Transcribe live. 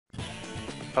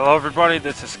Hello everybody,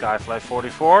 this is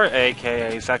Skyfly44,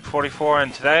 aka Zach44,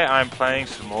 and today I'm playing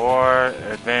some more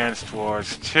Advanced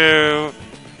Wars 2.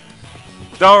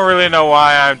 Don't really know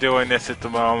why I'm doing this at the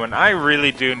moment. I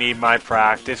really do need my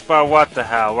practice, but what the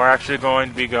hell, we're actually going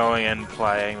to be going and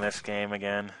playing this game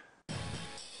again.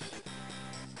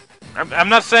 I'm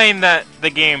not saying that the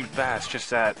game's bad, it's just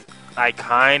that I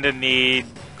kinda need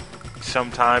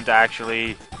some time to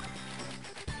actually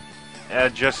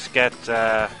just get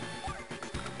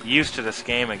used to this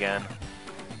game again.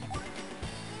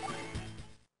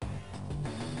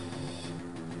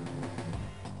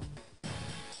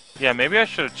 Yeah, maybe I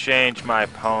should have changed my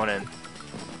opponent.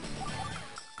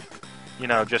 You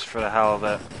know, just for the hell of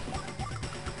it.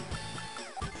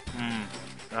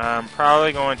 I'm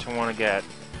probably going to want to get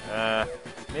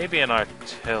maybe an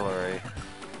artillery.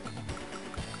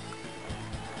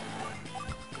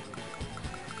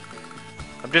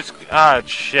 I'm just...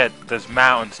 shit, there's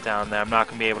mountains down there. I'm not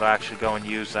going to be able to actually go and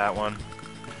use that one.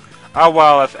 Oh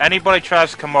well, if anybody tries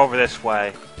to come over this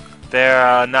way,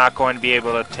 they're not going to be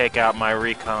able to take out my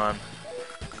recon.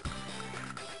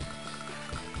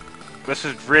 This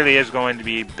really is going to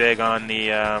be big on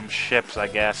the ships, I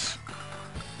guess.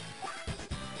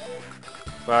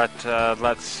 But,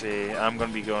 let's see. I'm going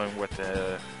to be going with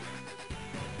the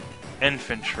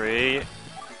infantry.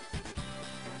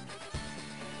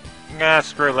 Nah,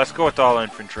 screw it. Let's go with all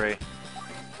infantry.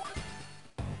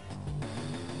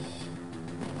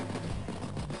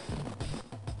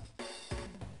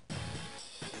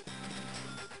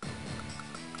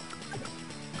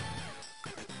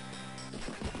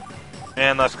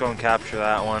 And let's go and capture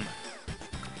that one.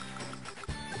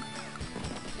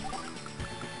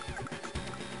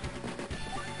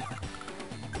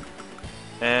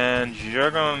 And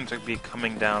you're going to be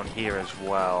coming down here as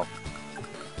well.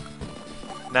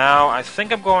 Now, I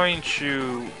think I'm going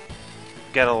to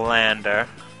get a lander.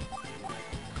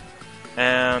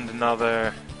 And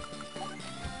another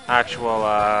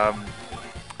actual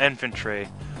infantry.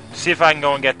 See if I can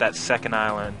go and get that second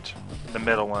island. The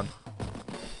middle one.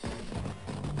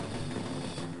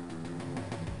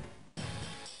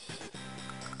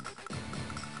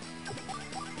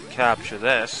 Capture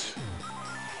this.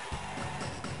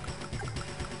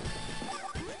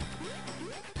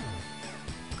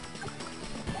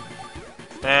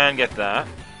 And get that.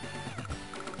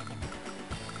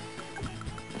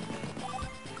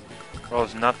 Well,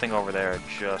 there's nothing over there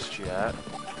just yet.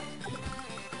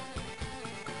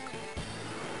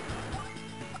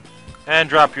 And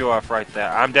drop you off right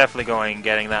there. I'm definitely going and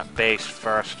getting that base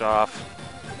first off.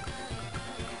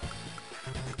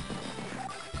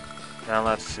 Now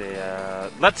let's see,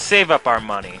 let's save up our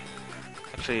money.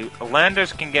 Actually,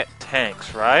 landers can get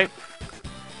tanks, right?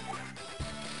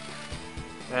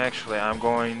 Actually, I'm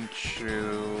going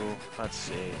to... let's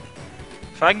see.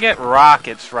 If I can get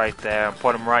rockets right there and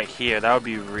put them right here, that would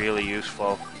be really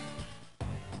useful.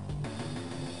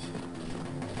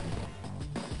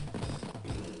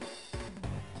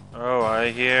 Oh,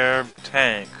 I hear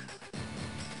tank.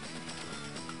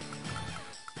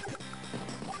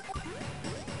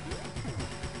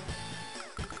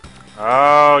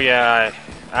 Oh yeah,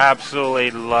 I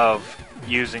absolutely love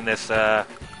using this, oh,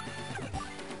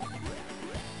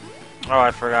 I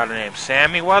forgot her name.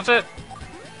 Sammy, was it?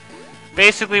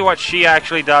 Basically what she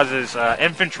actually does is,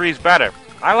 infantry's better.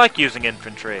 I like using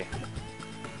infantry.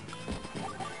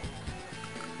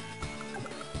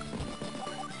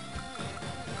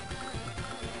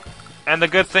 And the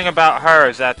good thing about her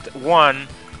is that, one,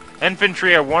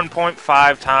 infantry are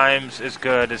 1.5 times as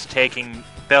good as taking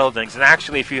buildings, and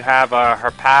actually if you have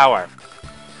her power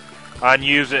and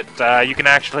use it, you can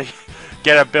actually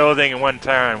get a building in one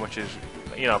turn, which is,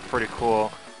 you know, pretty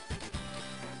cool.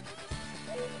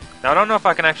 Now I don't know if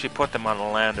I can actually put them on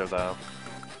a lander though.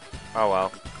 Oh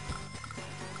well.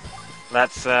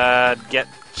 Let's get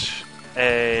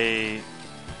a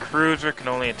cruiser. Can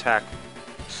only attack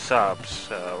subs,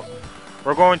 so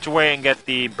we're going to wait and get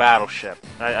the battleship.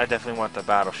 I definitely want the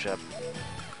battleship.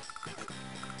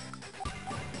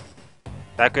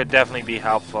 That could definitely be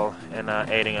helpful in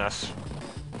aiding us.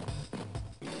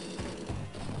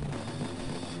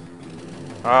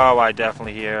 Oh, I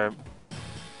definitely hear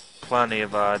plenty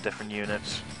of different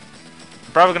units.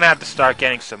 I'm probably gonna have to start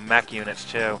getting some mech units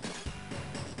too.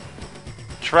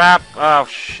 Trap. Oh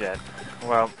shit.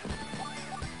 Well,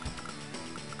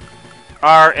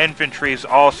 our infantry is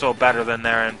also better than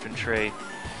their infantry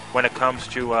when it comes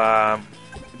to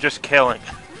just killing.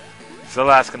 So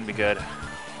that's gonna be good.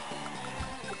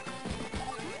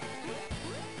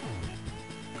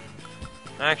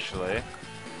 Actually,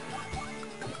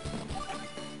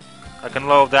 I can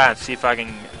load that and see if I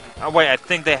can Oh wait, I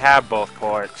think they have both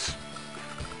ports.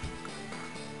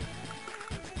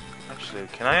 Actually,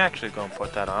 can I actually go and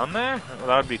put that on there? Well,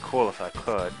 that would be cool if I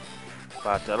could.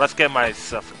 But let's get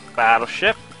myself a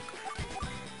battleship.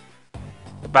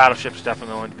 The battleship's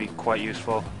definitely going to be quite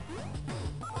useful.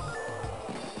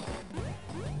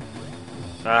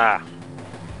 Ah.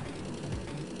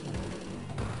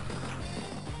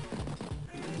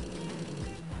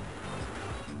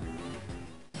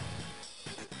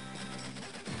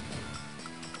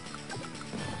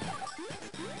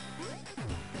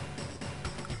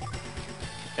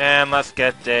 And let's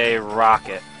get a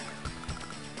rocket.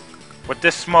 With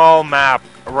this small map,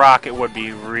 a rocket would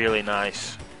be really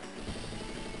nice.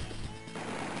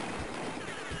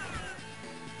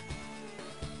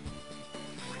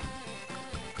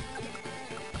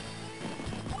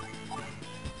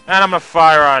 And I'm going to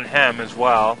fire on him as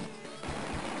well.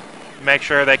 Make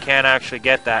sure they can't actually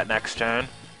get that next turn.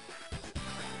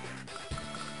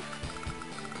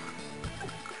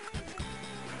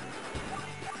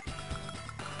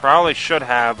 Probably should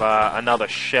have another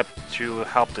ship to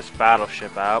help this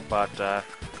battleship out, but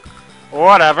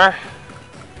whatever.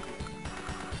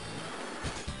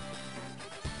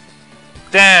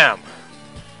 Damn!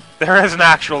 There is an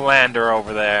actual lander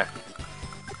over there.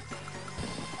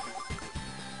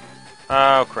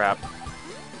 Oh, crap.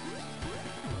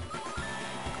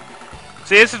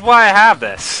 See, this is why I have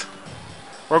this.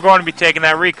 We're going to be taking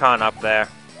that recon up there.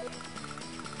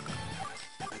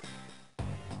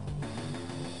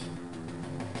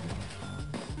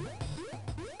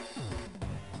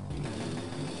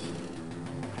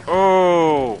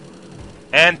 Oh,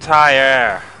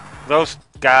 anti-air. Those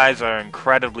guys are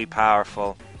incredibly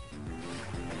powerful.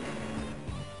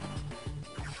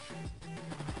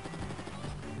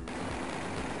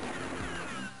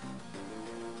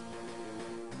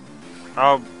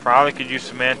 Oh, probably could use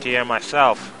some anti-air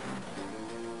myself.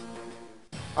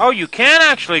 Oh, you can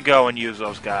actually go and use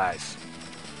those guys.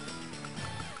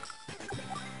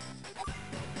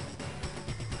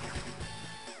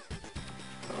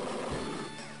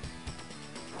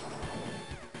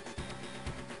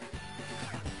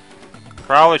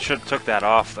 Probably should have took that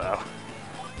off, though.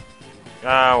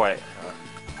 Oh, wait.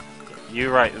 You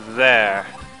right there.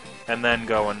 And then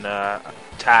go and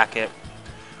attack it.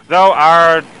 Though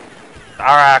our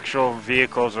actual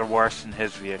vehicles are worse than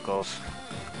his vehicles.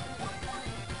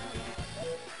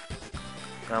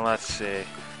 Now let's see.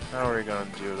 How are we going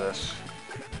to do this?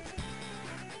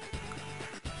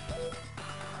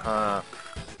 Huh.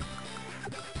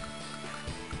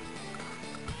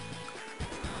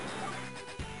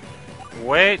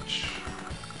 Which,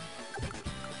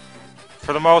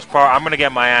 for the most part, I'm going to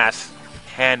get my ass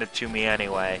handed to me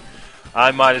anyway.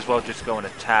 I might as well just go and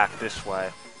attack this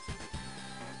way.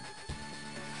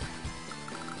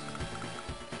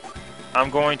 I'm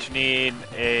going to need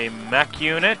a mech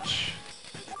unit,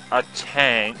 a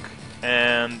tank,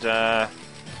 and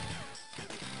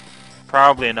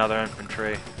probably another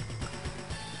infantry.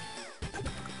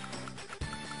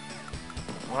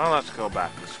 Well, let's go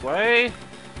back this way.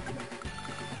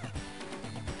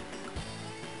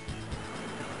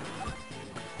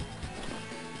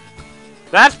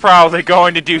 That's probably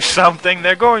going to do something.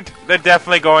 They're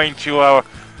definitely going to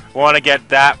want to get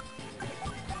that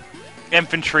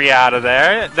infantry out of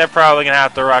there. They're probably going to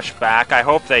have to rush back. I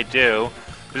hope they do.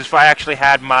 Because if I actually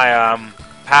had my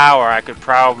power, I could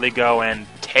probably go and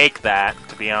take that,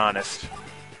 to be honest.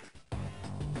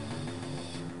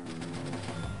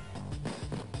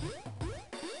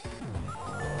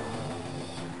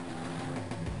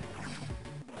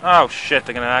 Oh shit,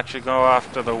 they're going to actually go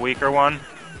after the weaker one?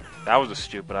 That was a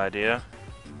stupid idea.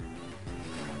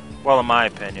 Well, in my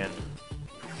opinion.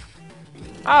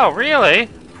 Oh, really?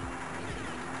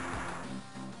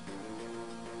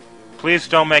 Please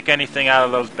don't make anything out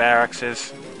of those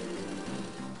barracks.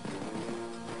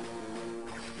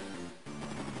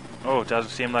 Oh, it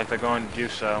doesn't seem like they're going to do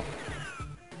so.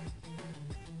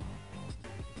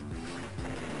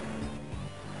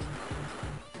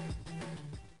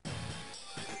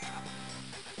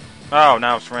 Oh,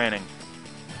 now it's raining.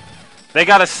 They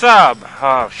got a sub!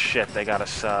 Oh shit, they got a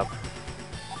sub.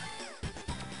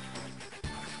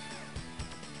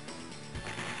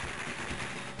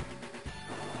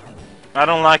 I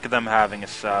don't like them having a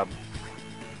sub.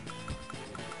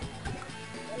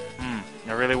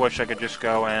 I really wish I could just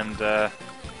go and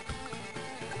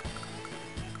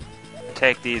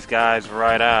take these guys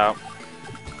right out.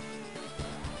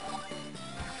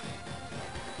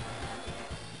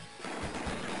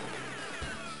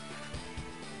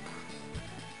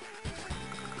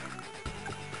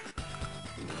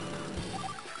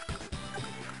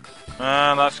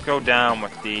 Let's go down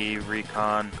with the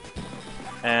recon.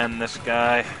 And this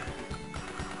guy.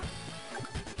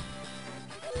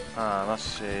 Let's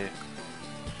see.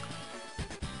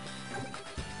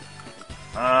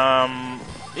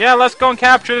 Yeah, let's go and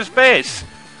capture this base.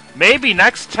 Maybe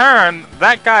next turn,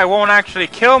 that guy won't actually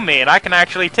kill me, and I can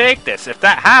actually take this. If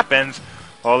that happens,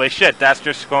 holy shit, that's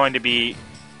just going to be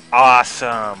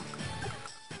awesome.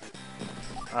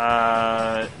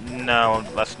 No,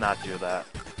 let's not do that.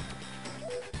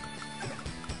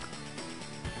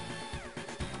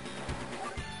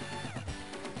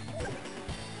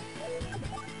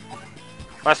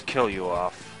 Let's kill you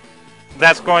off.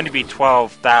 That's going to be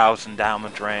 12,000 down the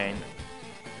drain.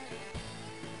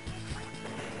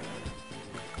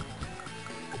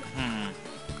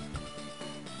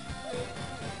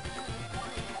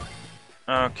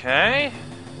 Okay.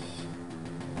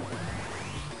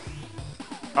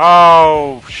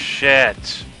 Oh,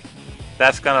 shit.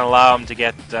 That's gonna allow him to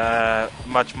get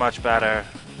much, much better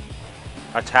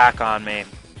attack on me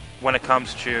when it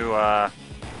comes to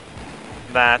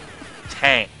that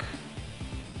tank.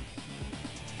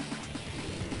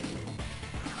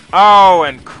 Oh,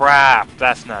 and crap.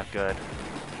 That's not good.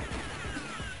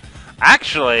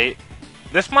 Actually,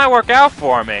 this might work out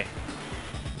for me.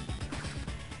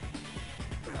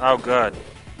 Oh, good.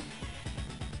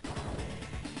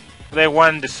 They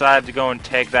went and decided to go and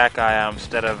take that guy out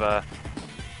instead of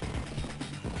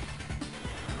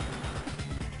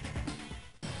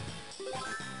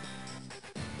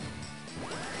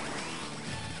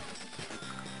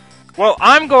Well,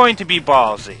 I'm going to be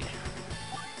ballsy.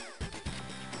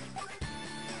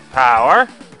 Power.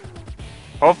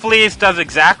 Hopefully this does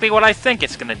exactly what I think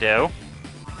it's gonna do.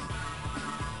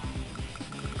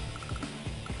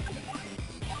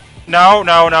 No,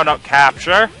 no, no, no.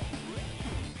 Capture.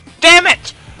 Damn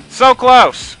it! So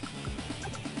close.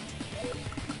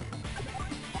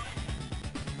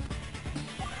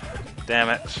 Damn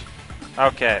it.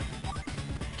 Okay.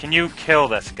 Can you kill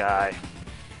this guy?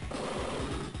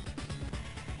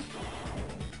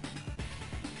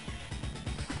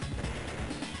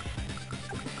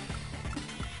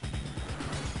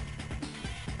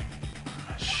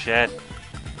 Shit.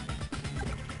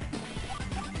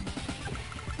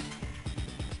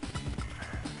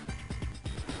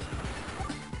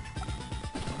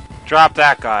 Drop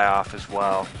that guy off as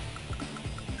well.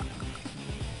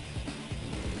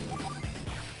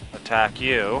 Attack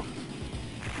you.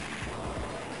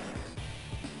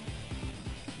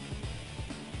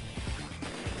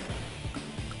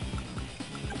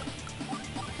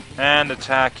 And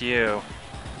attack you.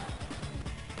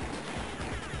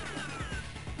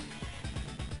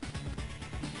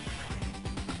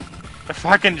 If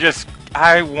I can just...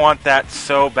 I want that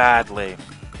so badly.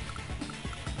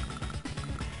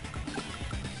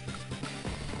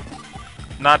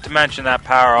 Not to mention that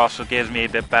power also gives me a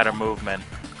bit better movement.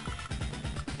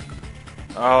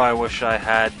 Oh, I wish I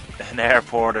had an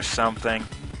airport or something.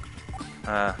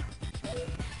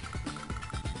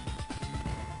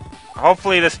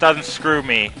 Hopefully this doesn't screw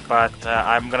me, but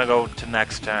I'm gonna go to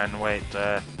next turn. Wait,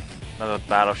 another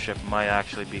battleship might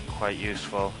actually be quite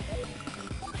useful.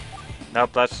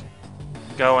 Nope, let's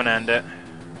go and end it.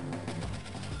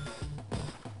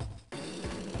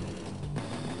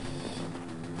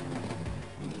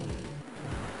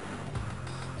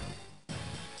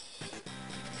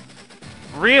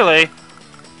 Really?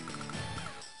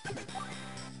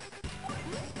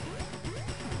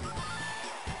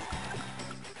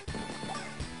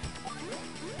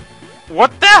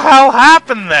 What the hell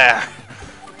happened there?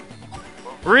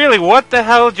 Really, what the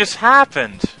hell just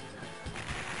happened?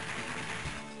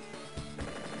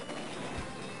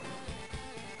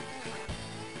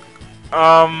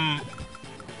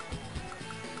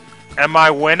 Am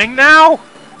I winning now?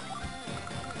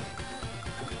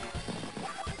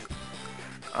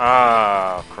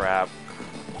 Oh, crap.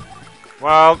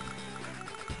 Well,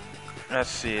 let's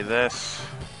see this.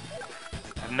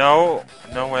 No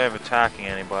way of attacking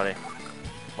anybody.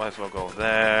 Might as well go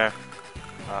there.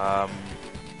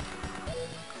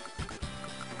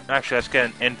 Actually, let's get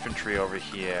an infantry over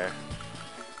here.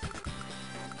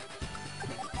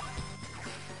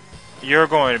 You're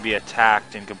going to be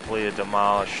attacked and completely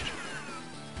demolished.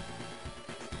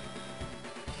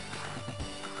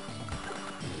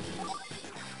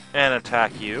 And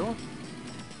attack you.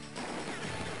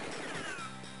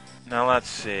 Now let's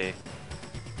see.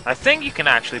 I think you can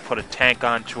actually put a tank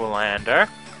onto a lander.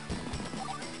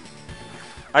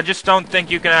 I just don't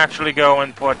think you can actually go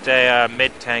and put a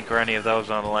mid-tank or any of those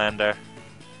on a lander.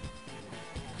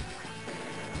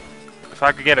 If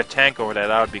I could get a tank over there,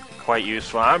 that would be quite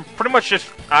useful. I'm pretty much just...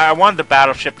 I wanted the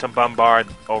battleship to bombard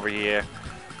over here.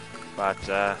 But,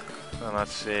 well,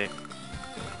 let's see.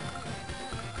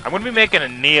 I'm going to be making a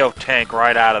Neo tank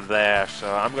right out of there.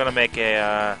 So I'm going to make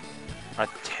a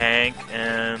tank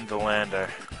and the lander.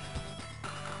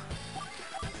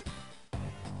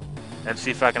 And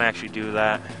see if I can actually do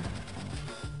that.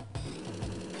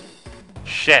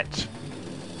 Shit.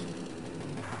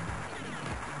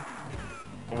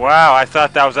 Wow, I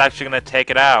thought that was actually going to take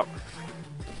it out.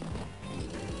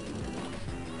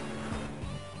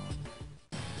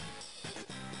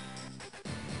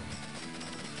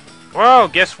 Whoa,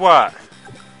 guess what?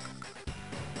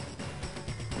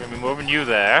 I'm going to be moving you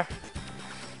there.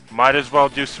 Might as well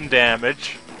do some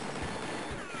damage.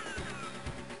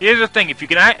 Here's the thing,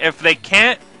 if they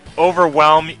can't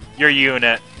overwhelm your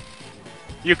unit,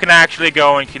 you can actually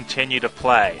go and continue to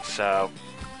play, so...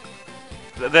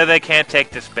 They can't take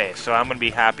this base, so I'm going to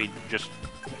be happy just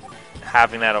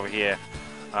having that over here.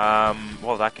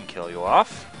 Well, that can kill you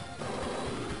off.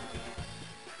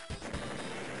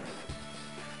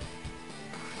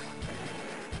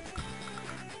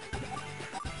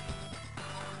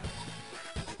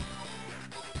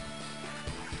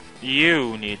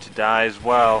 You need to die as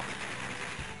well.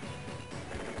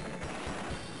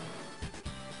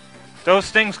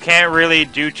 Those things can't really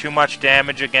do too much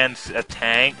damage against a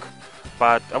tank.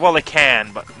 But, well, they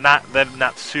can, but they're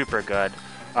not super good.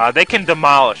 They can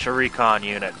demolish a recon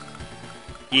unit.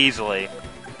 Easily.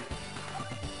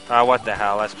 What the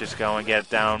hell, let's just go and get it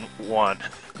down 1.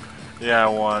 Yeah,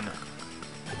 1.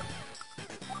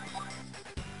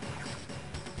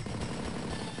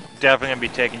 Definitely gonna be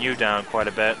taking you down quite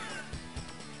a bit.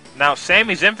 Now,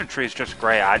 Sammy's infantry is just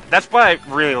great. That's what I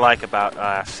really like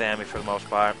about Sammy for the most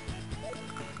part.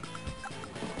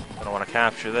 I don't want to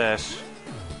capture this.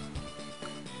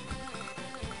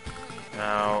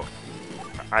 Now,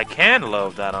 I can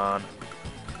load that on.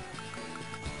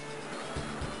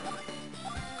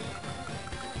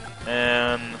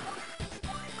 And...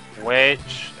 wait...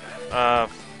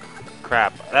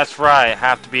 crap. That's right, I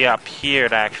have to be up here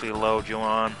to actually load you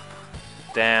on.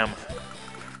 Damn.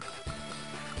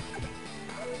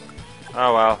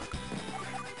 Oh well.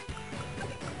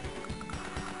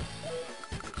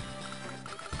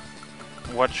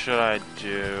 What should I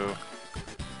do?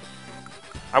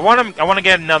 I want to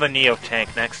get another Neo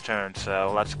tank next turn,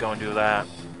 so let's go and do that.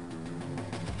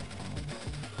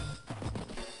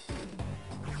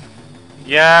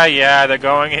 Yeah, they're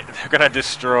gonna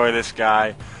destroy this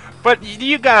guy. But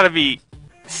you gotta be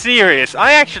serious.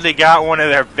 I actually got one of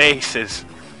their bases.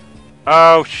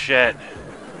 Oh shit.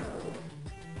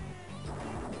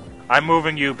 I'm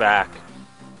moving you back.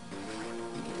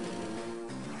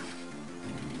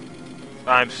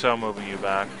 I'm so moving you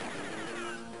back.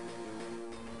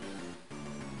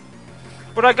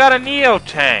 But I got a Neo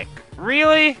tank.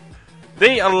 Really?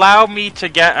 They allow me to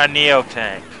get a Neo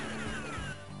tank.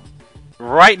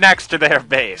 Right next to their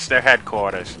base, their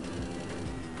headquarters.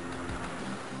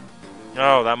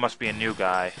 Oh, that must be a new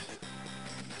guy.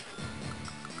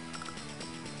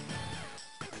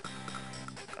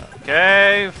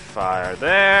 Okay, fire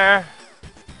there.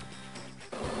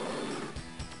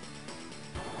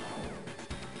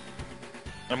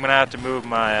 I'm gonna have to move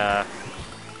my,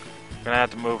 gonna have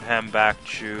to move him back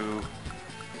to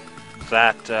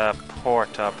that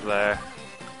port up there.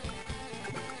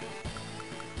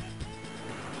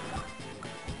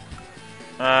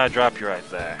 Drop you right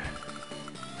there.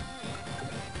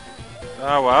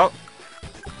 Oh well.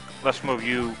 Let's move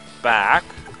you back.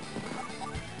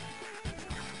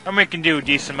 And we can do a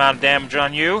decent amount of damage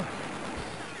on you.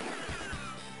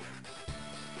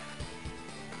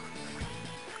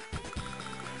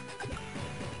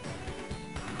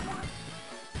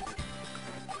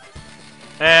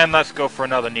 And let's go for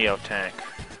another Neo tank.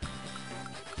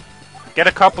 Get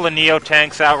a couple of Neo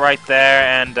tanks out right there,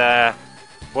 and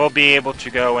we'll be able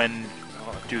to go and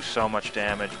do so much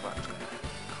damage. But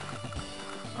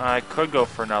I could go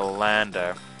for another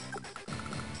lander.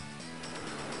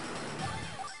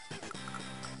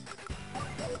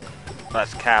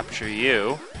 Let's capture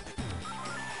you.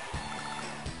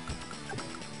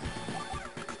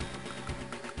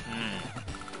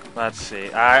 Let's see.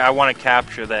 I want to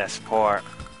capture this port.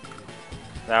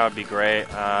 That would be great.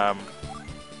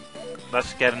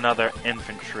 Let's get another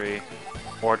infantry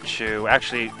or two.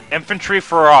 Actually, infantry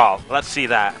for all. Let's see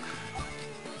that.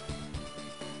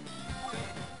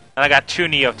 And I got 2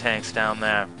 Neo tanks down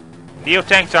there. Neo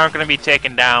tanks aren't going to be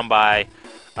taken down by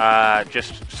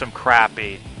just some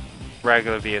crappy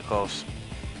regular vehicles.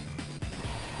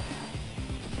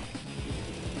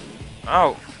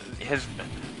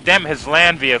 Damn, his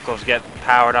land vehicles get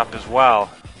powered up as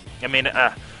well. I mean,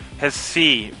 his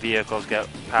sea vehicles get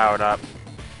powered up.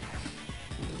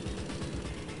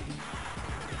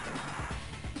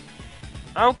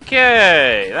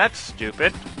 Okay, that's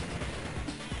stupid.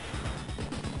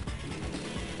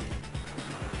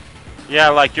 Yeah,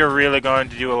 like, you're really going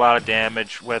to do a lot of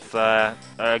damage with,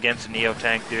 against a Neo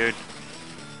Tank, dude.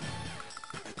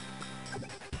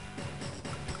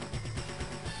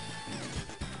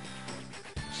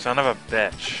 Son of a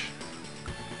bitch.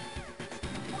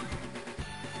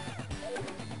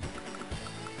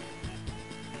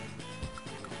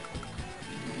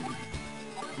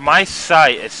 My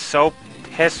sight is so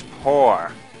piss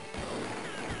poor.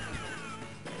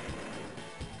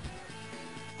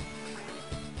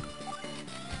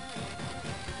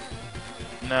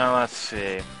 Now let's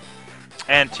see.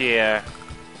 Anti-air.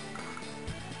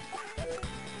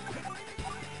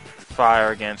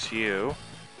 Fire against you.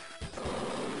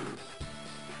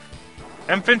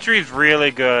 Infantry is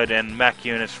really good in mech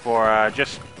units for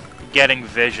just getting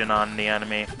vision on the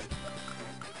enemy.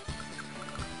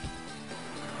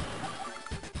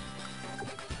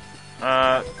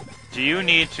 Do you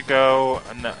need to go?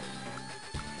 No.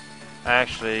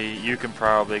 Actually, you can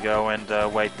probably go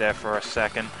and wait there for a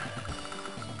second.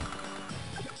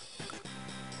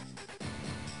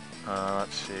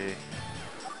 Let's see.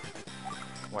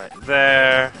 Wait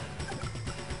there.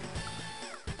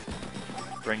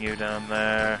 Bring you down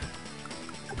there.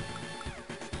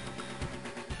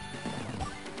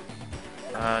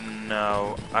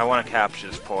 No. I want to capture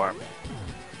this port.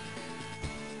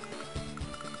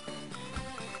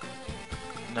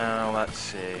 Now, let's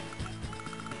see.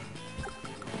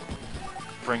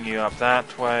 Bring you up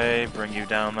that way, bring you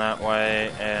down that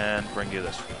way, and bring you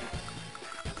this way.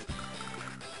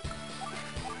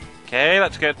 Okay,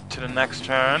 let's get to the next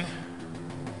turn.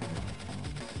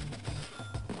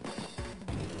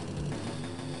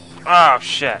 Oh,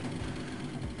 shit.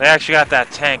 They actually got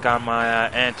that tank on my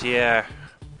anti-air.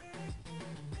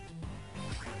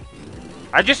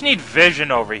 I just need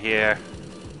vision over here.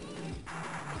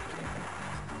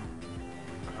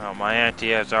 Oh, my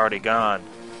anti-air's already gone.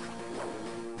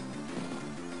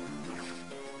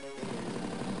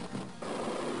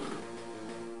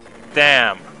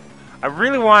 Damn. I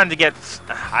really wanted to get...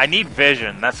 I need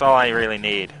vision. That's all I really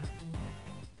need.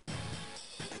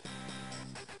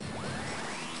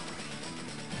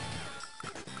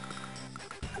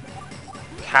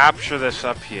 Capture this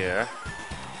up here.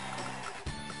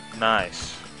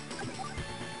 Nice.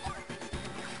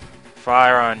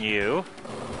 Fire on you.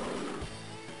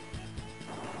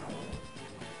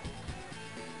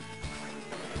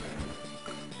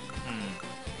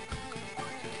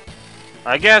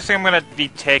 I guess I'm gonna be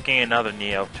taking another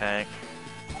Neo tank.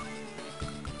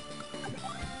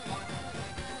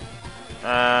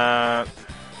 How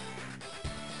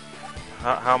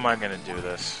am I gonna do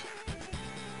this?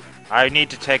 I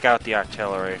need to take out the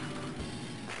artillery.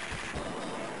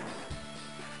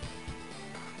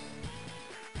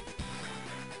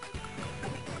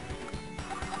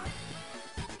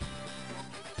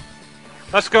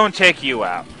 Let's go and take you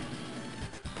out.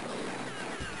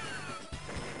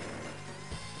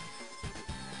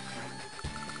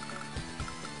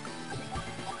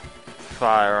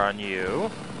 Fire on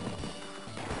you.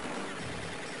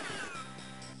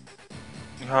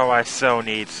 Oh, I so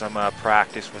need some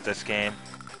practice with this game.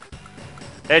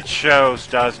 It shows,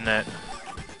 doesn't it?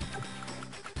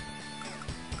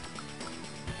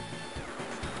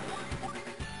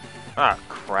 Ah,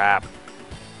 crap.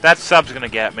 That sub's gonna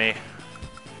get me.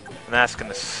 And that's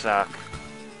gonna suck.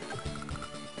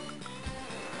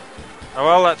 Oh,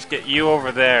 well, let's get you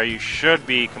over there. You should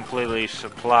be completely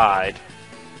supplied.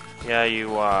 Yeah,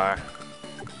 you are.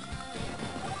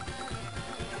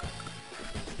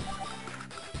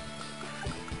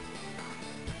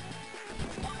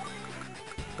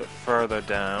 Bit further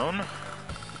down.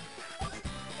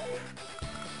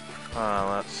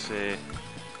 Let's see.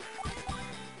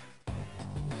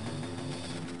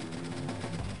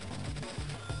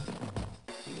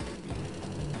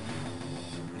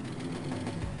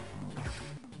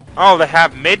 Oh, they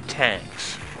have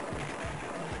mid-tanks.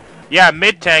 Yeah,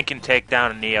 mid-tank can take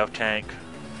down a Neo tank.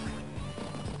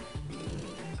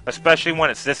 Especially when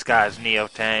it's this guy's Neo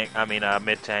tank. I mean,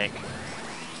 mid-tank.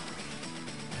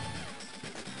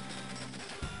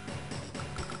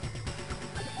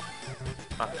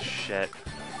 Oh, shit.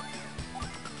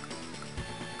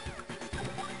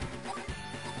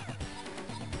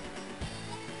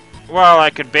 Well, I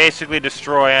could basically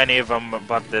destroy any of them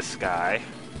but this guy.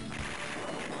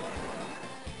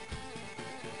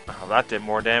 Oh, that did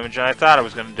more damage than I thought it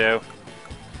was going to do.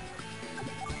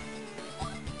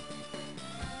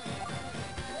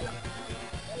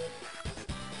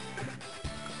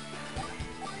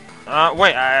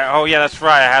 Wait, oh yeah, that's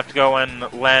right, I have to go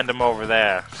and land him over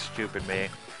there. Stupid me.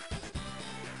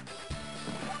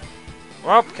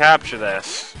 Well, capture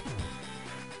this.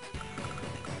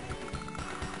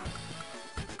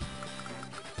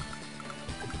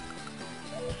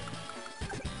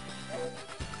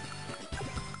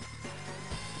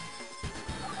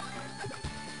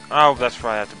 Oh, that's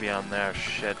right, I have to be on there.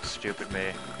 Shit, stupid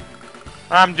me.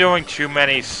 I'm doing too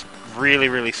many really,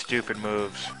 really stupid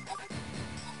moves.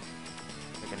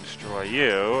 I can destroy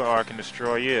you, or I can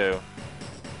destroy you.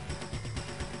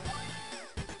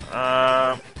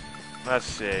 Let's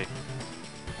see.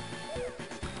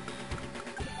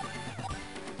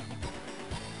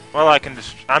 Well,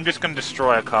 I'm just gonna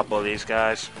destroy a couple of these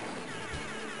guys.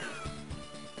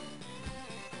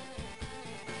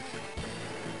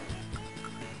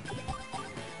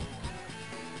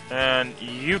 And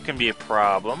you can be a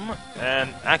problem,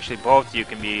 and actually both of you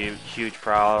can be a huge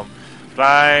problem. But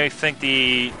I think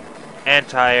the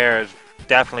anti-air is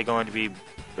definitely going to be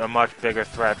a much bigger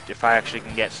threat if I actually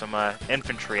can get some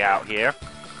infantry out here.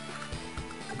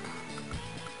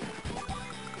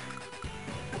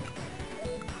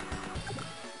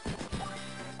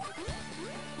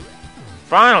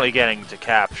 Finally getting to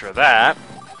capture that.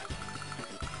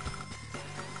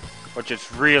 Which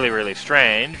is really, really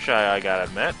strange, I gotta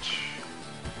admit.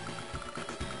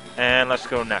 And let's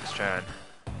go next turn.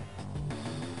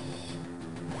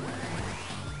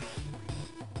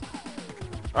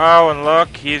 Oh, and look,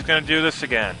 he's gonna do this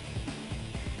again.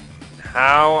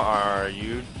 How are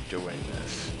you doing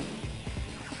this?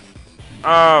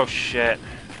 Oh, shit.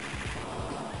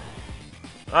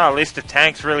 Oh, at least the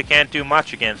tanks really can't do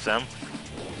much against them.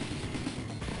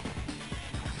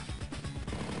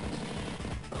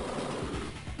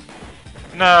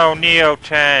 No, Neo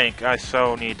Tank. I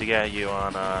so need to get you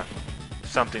on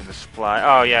something to supply.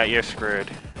 Oh yeah, you're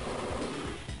screwed.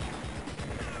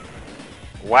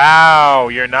 Wow,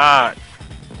 you're not.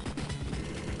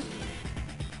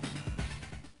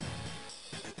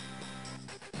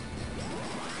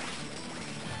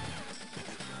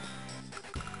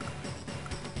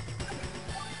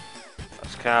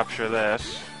 Let's capture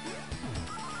this.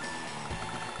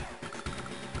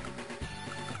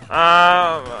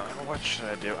 What should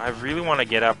I do? I really want to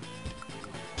get up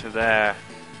to there.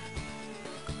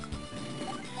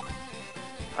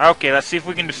 Okay, let's see if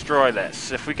we can destroy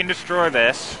this. If we can destroy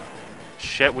this...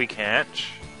 Shit, we can't.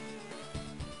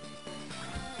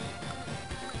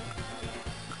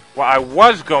 Well, I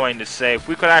was going to say, if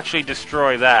we could actually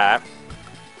destroy that...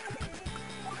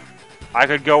 I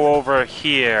could go over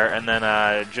here and then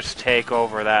just take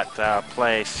over that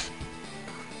place.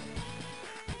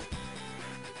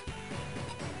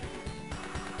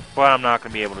 But I'm not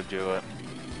going to be able to do it.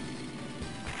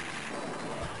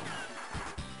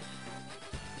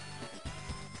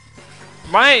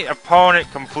 My opponent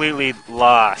completely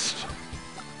lost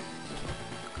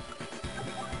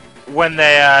when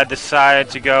they decided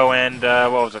to go and,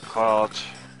 what was it called?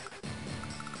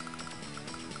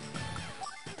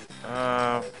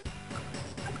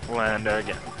 Land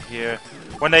again here.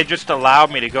 When they just allowed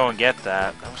me to go and get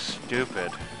that. That was stupid.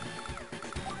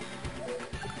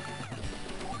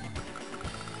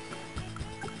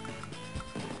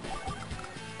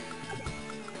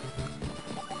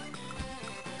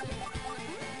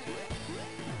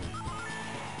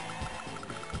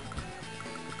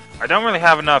 I don't really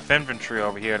have enough infantry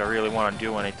over here to really want to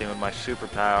do anything with my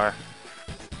superpower.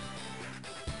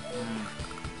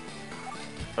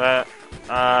 But,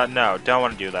 no, don't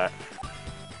want to do that.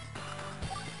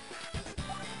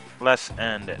 Let's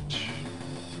end it.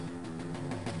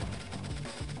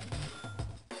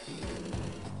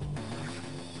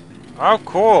 Oh,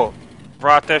 cool.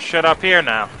 Brought this shit up here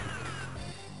now.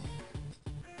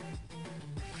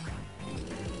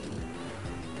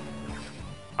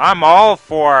 I'm all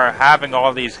for having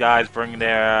all these guys bring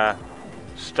their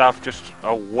stuff just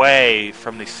away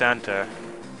from the center.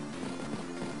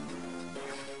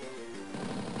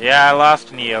 Yeah, I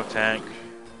lost a Neo tank.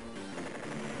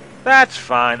 That's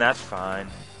fine, that's fine.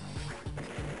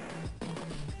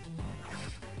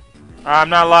 I'm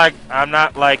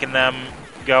not liking them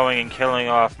going and killing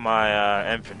off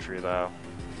my infantry though.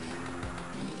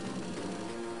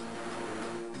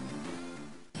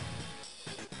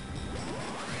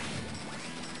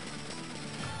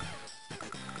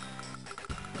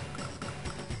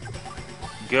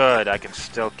 Good, I can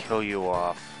still kill you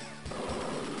off.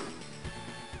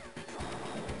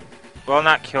 Well,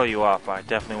 not kill you off, but I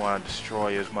definitely want to destroy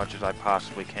you as much as I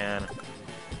possibly can.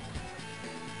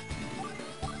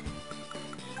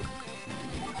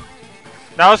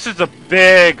 Now this is a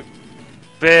big,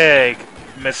 big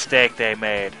mistake they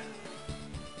made.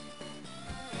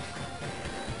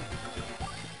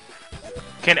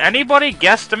 Can anybody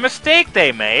guess the mistake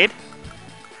they made?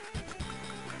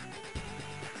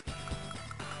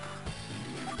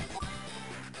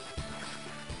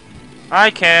 I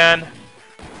can.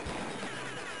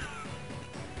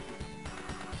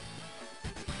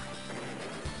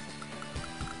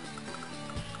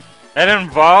 It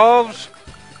involves,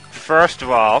 first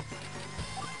of all...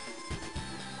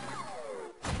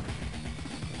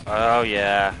 Oh,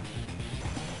 yeah.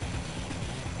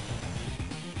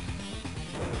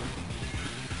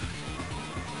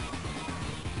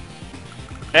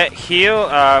 It heal,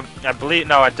 I believe,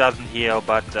 no, it doesn't heal,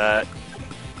 but,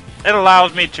 it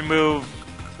allows me to move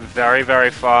very, very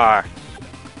far.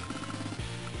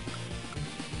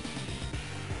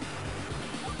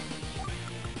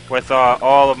 With,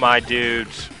 all of my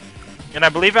dudes. And I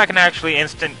believe I can actually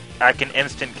instant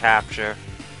capture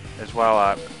as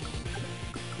well,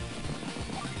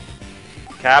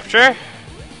 Capture?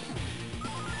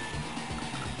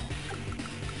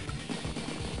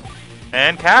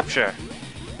 And capture.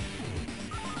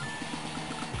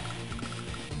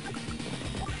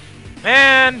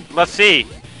 And let's see.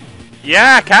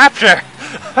 Yeah, capture.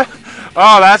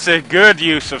 Oh, that's a good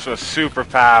use of a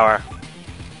superpower.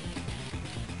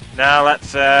 Now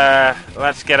let's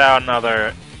get out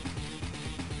another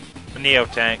Neo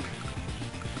tank.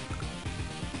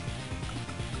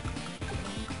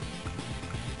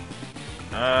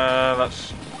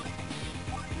 Let's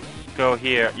go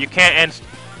here. You can't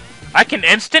I can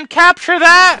instant capture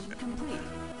that?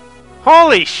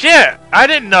 Holy shit! I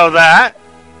didn't know that.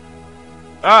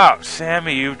 Oh,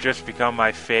 Sammy, you've just become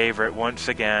my favorite once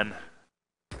again.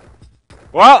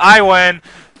 Well, I win.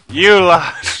 You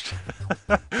lost.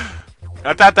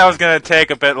 I thought that was going to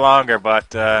take a bit longer,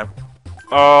 but, oh,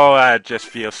 that just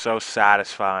feels so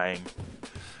satisfying.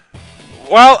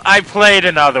 Well, I played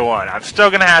another one. I'm still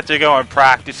going to have to go and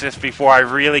practice this before I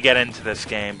really get into this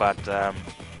game, but,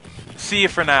 see you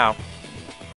for now.